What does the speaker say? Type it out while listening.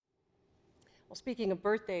Well, speaking of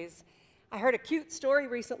birthdays, I heard a cute story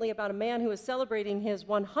recently about a man who was celebrating his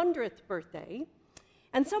 100th birthday,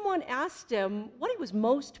 and someone asked him what he was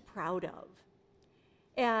most proud of.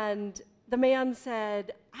 And the man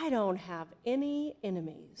said, "I don't have any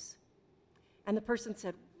enemies." And the person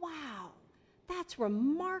said, "Wow, that's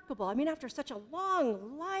remarkable. I mean, after such a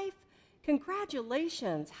long life,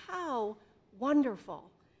 congratulations, how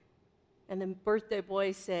wonderful." And the birthday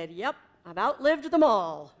boy said, "Yep, I've outlived them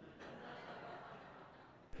all."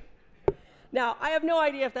 Now, I have no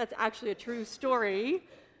idea if that's actually a true story,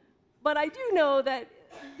 but I do know that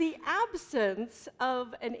the absence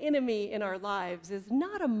of an enemy in our lives is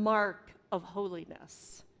not a mark of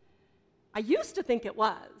holiness. I used to think it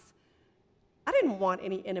was. I didn't want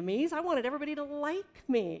any enemies. I wanted everybody to like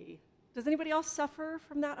me. Does anybody else suffer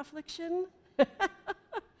from that affliction?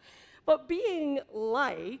 But being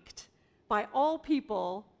liked by all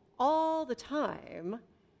people all the time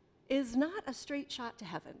is not a straight shot to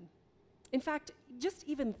heaven. In fact, just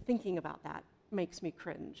even thinking about that makes me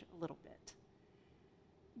cringe a little bit.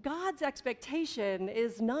 God's expectation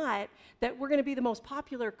is not that we're going to be the most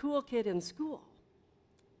popular cool kid in school.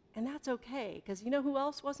 And that's okay, because you know who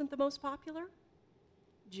else wasn't the most popular?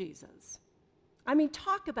 Jesus. I mean,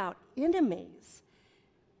 talk about enemies.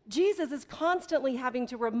 Jesus is constantly having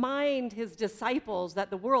to remind his disciples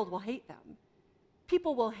that the world will hate them.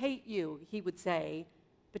 People will hate you, he would say,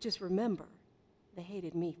 but just remember, they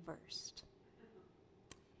hated me first.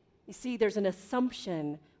 You see, there's an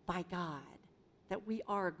assumption by God that we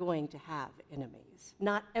are going to have enemies.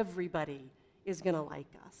 Not everybody is going to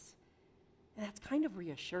like us. And that's kind of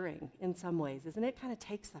reassuring in some ways, isn't it? Kind of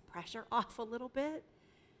takes the pressure off a little bit.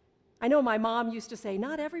 I know my mom used to say,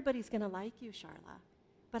 "Not everybody's going to like you, Charla,"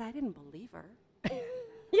 but I didn't believe her.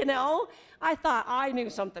 You know, I thought I knew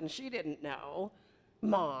something she didn't know.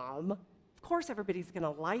 Mom, of course everybody's going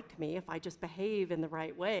to like me if I just behave in the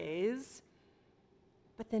right ways.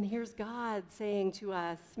 But then here's God saying to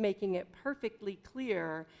us, making it perfectly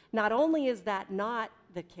clear, not only is that not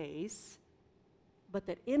the case, but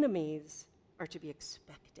that enemies are to be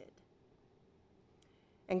expected.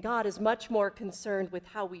 And God is much more concerned with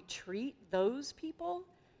how we treat those people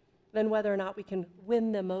than whether or not we can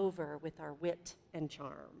win them over with our wit and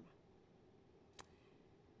charm.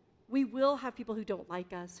 We will have people who don't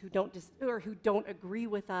like us, who don't agree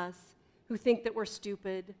with us, who think that we're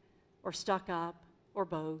stupid or stuck up or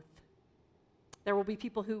both. There will be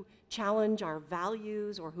people who challenge our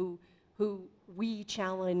values or who we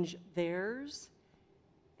challenge theirs,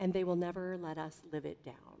 and they will never let us live it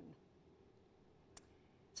down.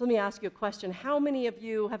 So let me ask you a question. How many of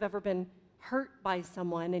you have ever been hurt by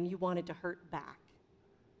someone and you wanted to hurt back?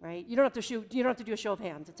 Right? You don't have to do a show of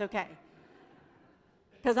hands. It's okay.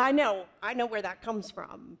 Because I know where that comes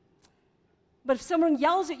from. But if someone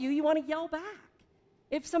yells at you, you want to yell back.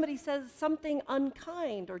 If somebody says something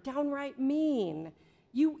unkind or downright mean,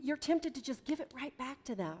 you're tempted to just give it right back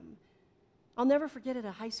to them. I'll never forget at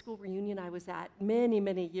a high school reunion I was at many,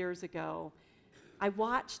 many years ago. I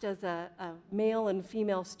watched as a male and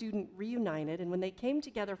female student reunited, and when they came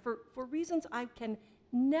together, for reasons I can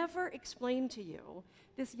never explain to you,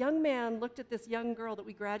 this young man looked at this young girl that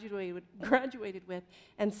we graduated with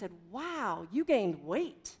and said, "Wow, you gained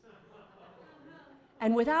weight."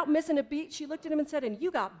 And without missing a beat, she looked at him and said, "And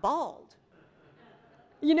you got bald."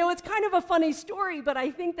 You know, it's kind of a funny story, but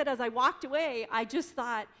I think that as I walked away, I just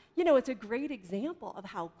thought, you know, it's a great example of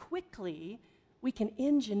how quickly we can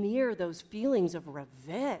engineer those feelings of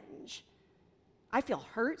revenge. I feel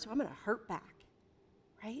hurt, so I'm going to hurt back,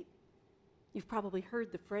 right? You've probably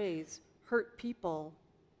heard the phrase, hurt people,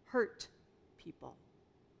 hurt people.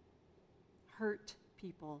 Hurt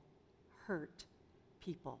people, hurt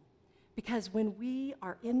people. Because when we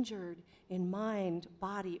are injured in mind,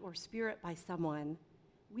 body, or spirit by someone,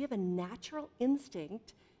 we have a natural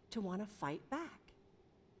instinct to want to fight back,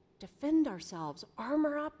 defend ourselves,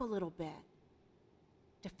 armor up a little bit,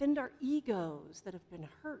 defend our egos that have been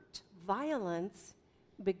hurt. Violence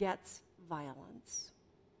begets violence.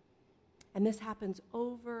 And this happens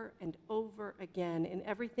over and over again in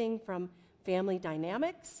everything from family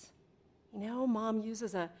dynamics. You know, mom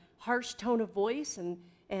uses a harsh tone of voice and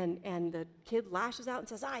the kid lashes out and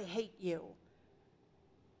says, "I hate you."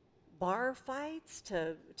 Bar fights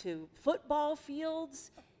to football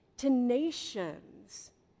fields to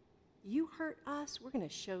nations. You hurt us, we're going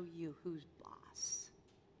to show you who's boss,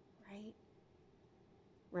 right?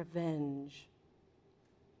 Revenge.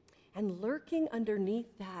 And lurking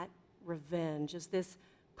underneath that revenge is this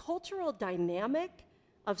cultural dynamic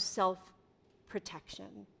of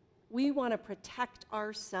self-protection. We want to protect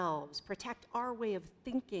ourselves, protect our way of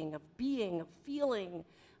thinking, of being, of feeling,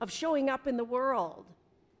 of showing up in the world.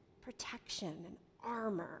 Protection and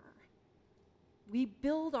armor. We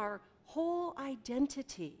build our whole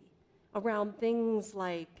identity around things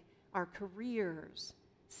like our careers,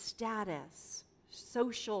 status,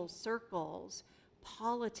 social circles,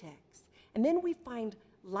 politics. And then we find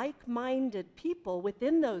like-minded people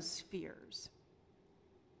within those spheres.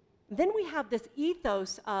 Then we have this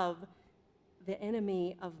ethos of the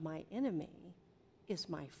enemy of my enemy is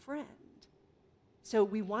my friend. So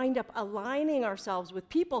we wind up aligning ourselves with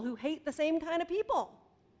people who hate the same kind of people.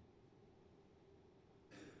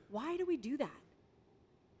 Why do we do that?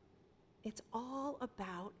 It's all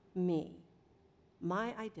about me,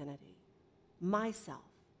 my identity, myself,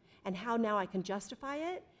 and how now I can justify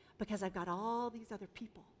it because I've got all these other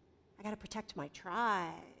people. I got to protect my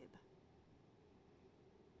tribe.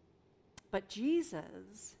 But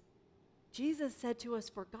Jesus said to us,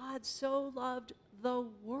 for God so loved the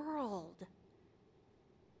world.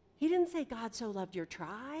 He didn't say God so loved your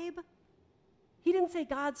tribe. He didn't say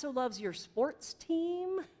God so loves your sports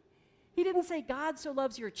team. He didn't say God so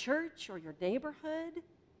loves your church or your neighborhood.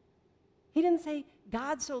 He didn't say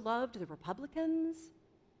God so loved the Republicans.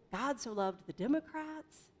 God so loved the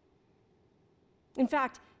Democrats. In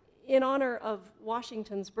fact, in honor of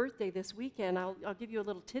Washington's birthday this weekend, I'll give you a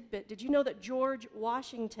little tidbit. Did you know that George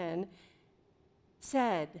Washington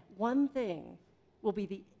said one thing will be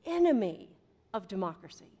the enemy of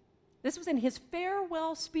democracy? This was in his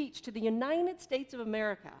farewell speech to the United States of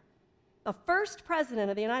America. The first president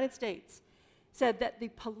of the United States said that the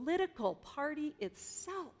political party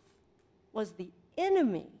itself was the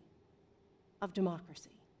enemy of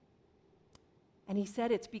democracy. And he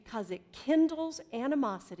said it's because it kindles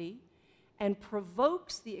animosity and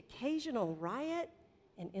provokes the occasional riot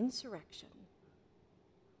and insurrection.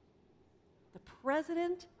 The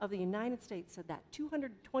President of the United States said that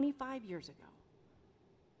 225 years ago.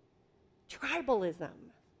 Tribalism,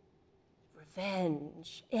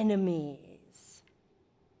 revenge, enemies.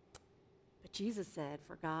 But Jesus said,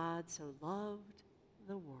 for God so loved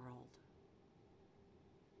the world.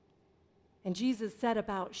 And Jesus said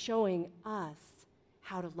about showing us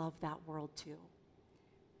how to love that world too.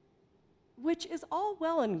 Which is all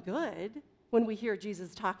well and good when we hear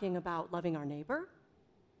Jesus talking about loving our neighbor,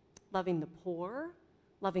 loving the poor,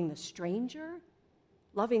 loving the stranger,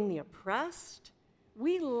 loving the oppressed.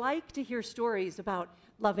 We like to hear stories about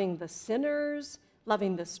loving the sinners,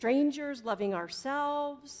 loving the strangers, loving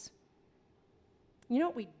ourselves. You know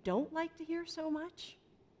what we don't like to hear so much?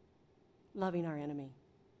 Loving our enemy.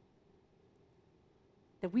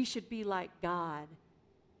 That we should be like God,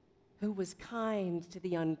 who was kind to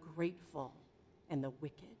the ungrateful and the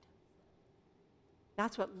wicked.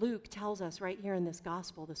 That's what Luke tells us right here in this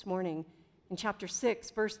gospel this morning. In chapter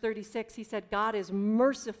 6, verse 36, he said, God is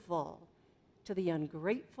merciful to the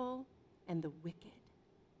ungrateful and the wicked.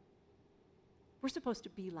 We're supposed to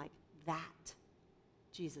be like that,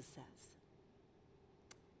 Jesus says.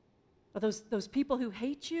 But those people who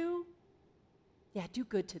hate you, yeah, do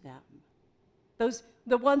good to them.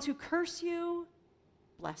 The ones who curse you,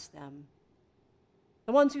 bless them.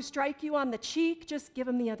 The ones who strike you on the cheek, just give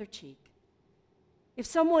them the other cheek. If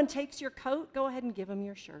someone takes your coat, go ahead and give them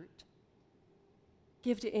your shirt.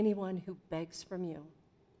 Give to anyone who begs from you.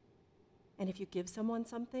 And if you give someone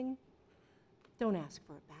something, don't ask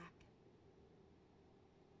for it back.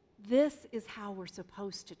 This is how we're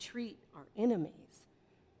supposed to treat our enemies,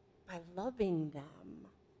 by loving them.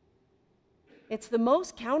 It's the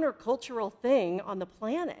most countercultural thing on the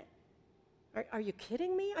planet. Are you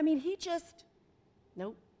kidding me? I mean,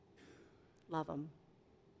 nope, love him.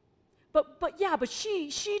 But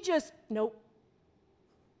she just, nope,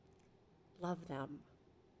 love them.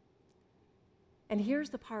 And here's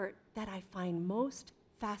the part that I find most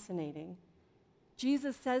fascinating.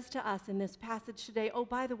 Jesus says to us in this passage today, oh,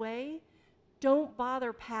 by the way, don't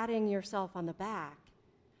bother patting yourself on the back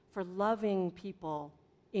for loving people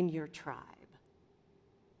in your tribe.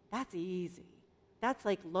 That's easy. That's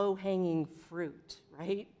like low-hanging fruit,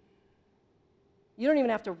 right? You don't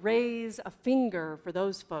even have to raise a finger for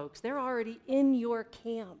those folks. They're already in your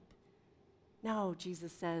camp. No,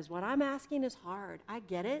 Jesus says, what I'm asking is hard. I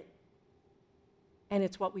get it. And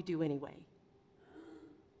it's what we do anyway.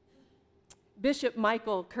 Bishop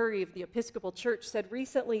Michael Curry of the Episcopal Church said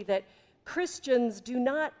recently that Christians do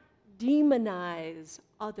not demonize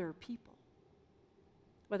other people,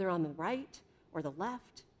 whether on the right or the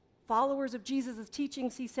left. Followers of Jesus'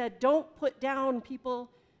 teachings, he said, don't put down people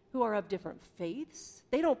who are of different faiths.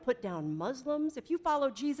 They don't put down Muslims. If you follow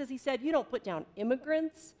Jesus, he said, you don't put down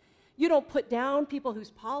immigrants. You don't put down people whose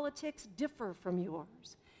politics differ from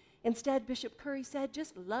yours. Instead, Bishop Curry said,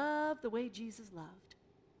 just love the way Jesus loved.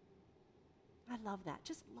 I love that.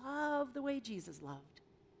 Just love the way Jesus loved.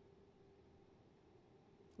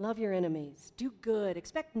 Love your enemies. Do good.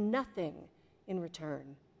 Expect nothing in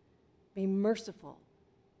return. Be merciful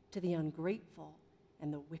to the ungrateful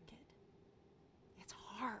and the wicked. It's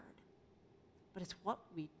hard, but it's what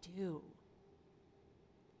we do.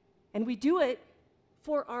 And we do it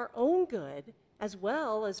for our own good as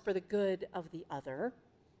well as for the good of the other.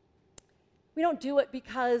 We don't do it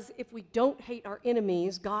because if we don't hate our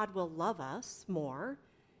enemies, God will love us more.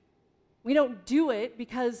 We don't do it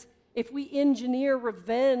because if we engineer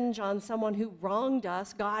revenge on someone who wronged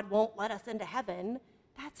us, God won't let us into heaven.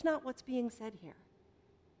 That's not what's being said here.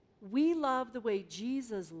 We love the way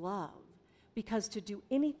Jesus loved because to do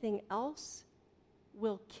anything else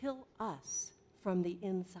will kill us from the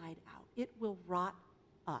inside out. It will rot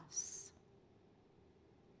us.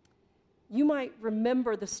 You might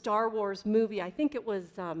remember the Star Wars movie, I think it was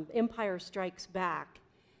Empire Strikes Back.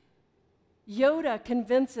 Yoda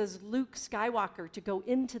convinces Luke Skywalker to go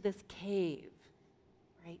into this cave,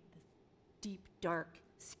 right? This deep, dark,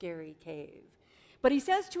 scary cave. But he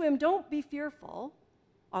says to him, don't be fearful,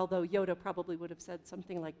 although Yoda probably would have said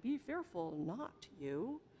something like, be fearful, not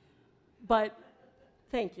you. But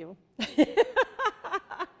thank you.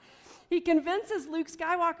 He convinces Luke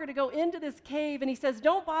Skywalker to go into this cave, and he says,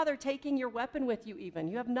 don't bother taking your weapon with you even.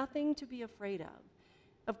 You have nothing to be afraid of.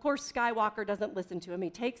 Of course, Skywalker doesn't listen to him. He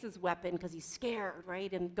takes his weapon because he's scared,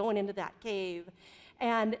 right, and going into that cave.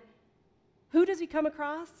 And who does he come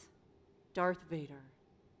across? Darth Vader,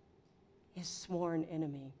 his sworn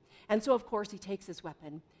enemy. And so, of course, he takes his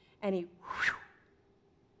weapon, and he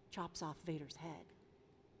chops off Vader's head,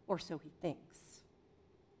 or so he thinks.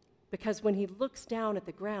 Because when he looks down at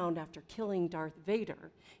the ground after killing Darth Vader,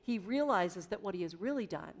 he realizes that what he has really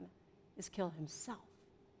done is kill himself.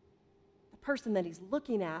 The person that he's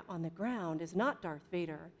looking at on the ground is not Darth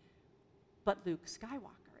Vader, but Luke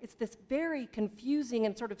Skywalker. It's this very confusing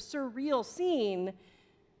and sort of surreal scene,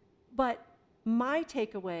 but my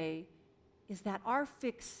takeaway is that our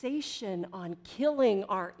fixation on killing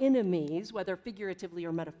our enemies, whether figuratively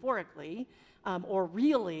or metaphorically, or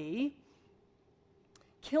really,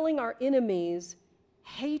 killing our enemies,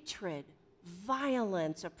 hatred,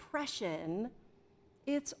 violence, oppression,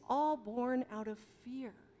 it's all born out of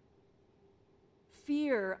fear.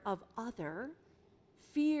 Fear of other,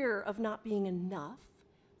 fear of not being enough,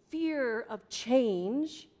 fear of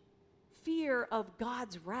change, fear of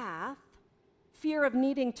God's wrath, fear of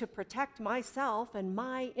needing to protect myself and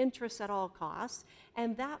my interests at all costs,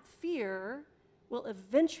 and that fear will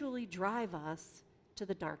eventually drive us to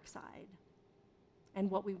the dark side. And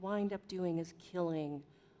what we wind up doing is killing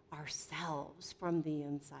ourselves from the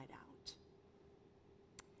inside out.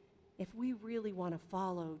 If we really want to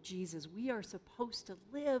follow Jesus, we are supposed to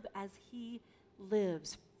live as he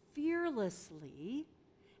lives, fearlessly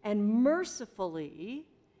and mercifully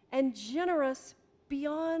and generous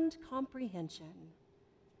beyond comprehension.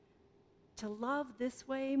 To love this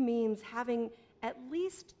way means having at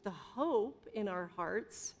least the hope in our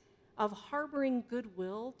hearts of harboring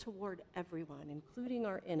goodwill toward everyone, including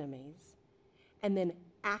our enemies, and then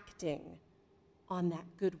acting on that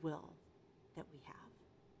goodwill that we have.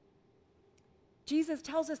 Jesus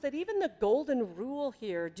tells us that even the golden rule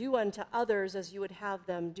here, do unto others as you would have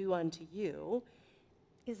them do unto you,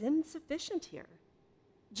 is insufficient here.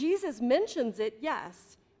 Jesus mentions it,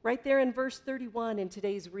 yes, right there in verse 31 in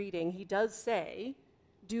today's reading. He does say,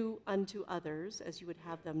 do unto others as you would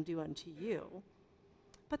have them do unto you.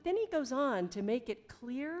 But then he goes on to make it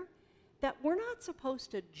clear that we're not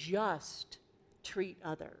supposed to just treat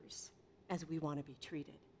others as we want to be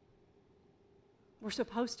treated. We're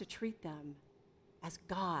supposed to treat them as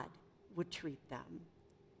God would treat them.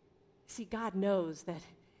 See, God knows that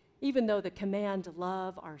even though the command to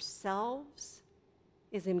love ourselves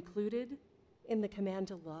is included in the command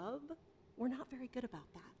to love, we're not very good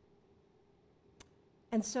about that.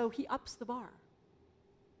 And so he ups the bar.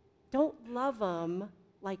 Don't love them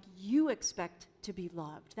like you expect to be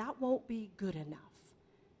loved. That won't be good enough.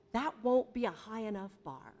 That won't be a high enough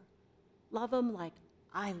bar. Love them like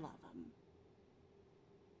I love them.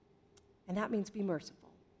 And that means be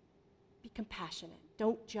merciful. Be compassionate.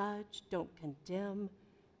 Don't judge. Don't condemn.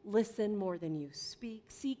 Listen more than you speak.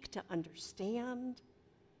 Seek to understand.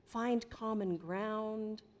 Find common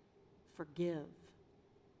ground. Forgive.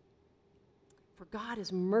 For God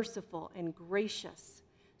is merciful and gracious,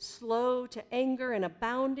 slow to anger and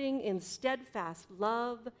abounding in steadfast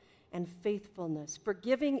love and faithfulness,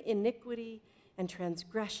 forgiving iniquity and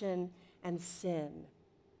transgression and sin.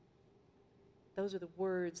 Those are the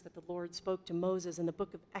words that the Lord spoke to Moses in the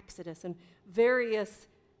book of Exodus, and various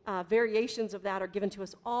variations of that are given to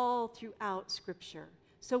us all throughout Scripture.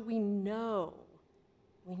 So we know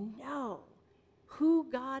who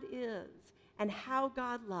God is and how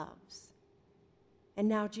God loves. And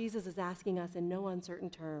now Jesus is asking us in no uncertain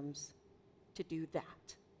terms to do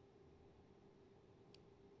that.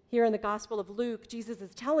 Here in the Gospel of Luke, Jesus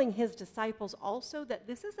is telling his disciples also that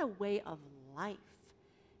this is a way of life.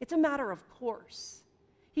 It's a matter of course.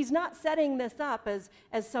 He's not setting this up as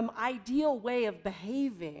some ideal way of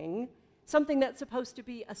behaving, something that's supposed to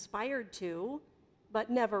be aspired to, but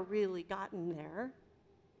never really gotten there.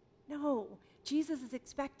 No, Jesus is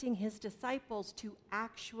expecting his disciples to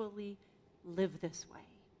actually live this way.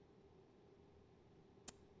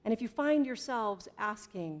 And if you find yourselves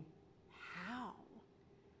asking, how?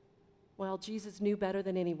 Well, Jesus knew better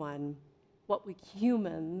than anyone what we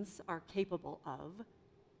humans are capable of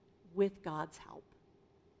with God's help.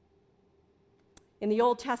 In the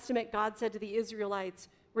Old Testament, God said to the Israelites,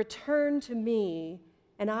 "Return to me,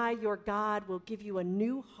 and I, your God, will give you a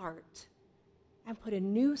new heart and put a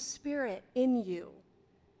new spirit in you.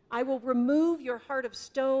 I will remove your heart of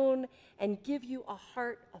stone and give you a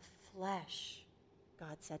heart of flesh,"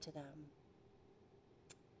 God said to them.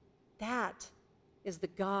 That is the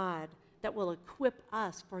God that will equip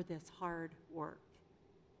us for this hard work,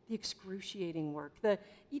 the excruciating work, the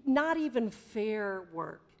not even fair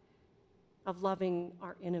work of loving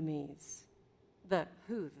our enemies, the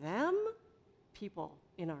them people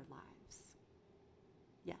in our lives.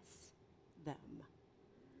 Yes, them.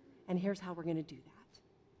 And here's how we're going to do that.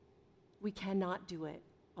 We cannot do it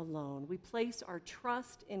alone. We place our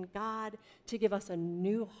trust in God to give us a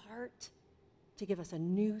new heart, to give us a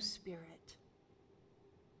new spirit.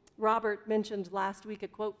 Robert mentioned last week a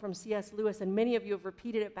quote from C.S. Lewis, and many of you have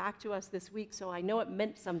repeated it back to us this week, so I know it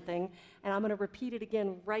meant something, and I'm going to repeat it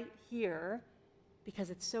again right here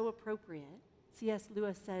because it's so appropriate. C.S.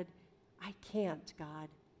 Lewis said, "I can't, God,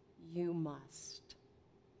 you must."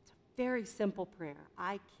 It's a very simple prayer.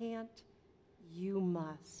 I can't, you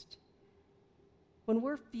must. When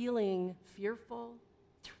we're feeling fearful,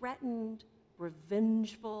 threatened,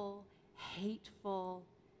 revengeful, hateful,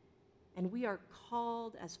 and we are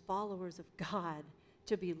called as followers of God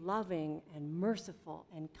to be loving and merciful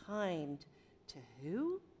and kind to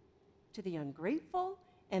who? To the ungrateful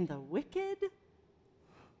and the wicked?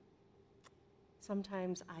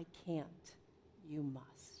 Sometimes I can't, you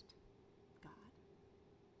must. God,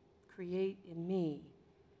 create in me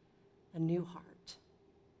a new heart.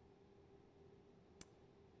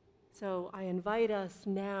 So I invite us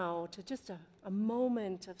now to just a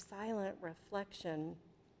moment of silent reflection,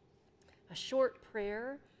 a short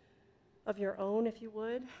prayer of your own, if you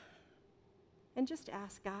would, and just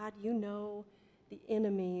ask God, you know the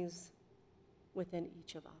enemies within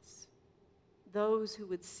each of us, those who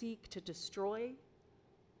would seek to destroy,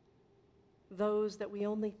 those that we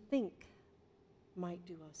only think might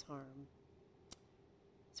do us harm.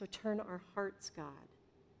 So turn our hearts, God,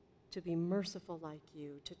 to be merciful like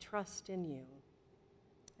you, to trust in you,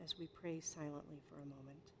 as we pray silently for a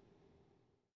moment.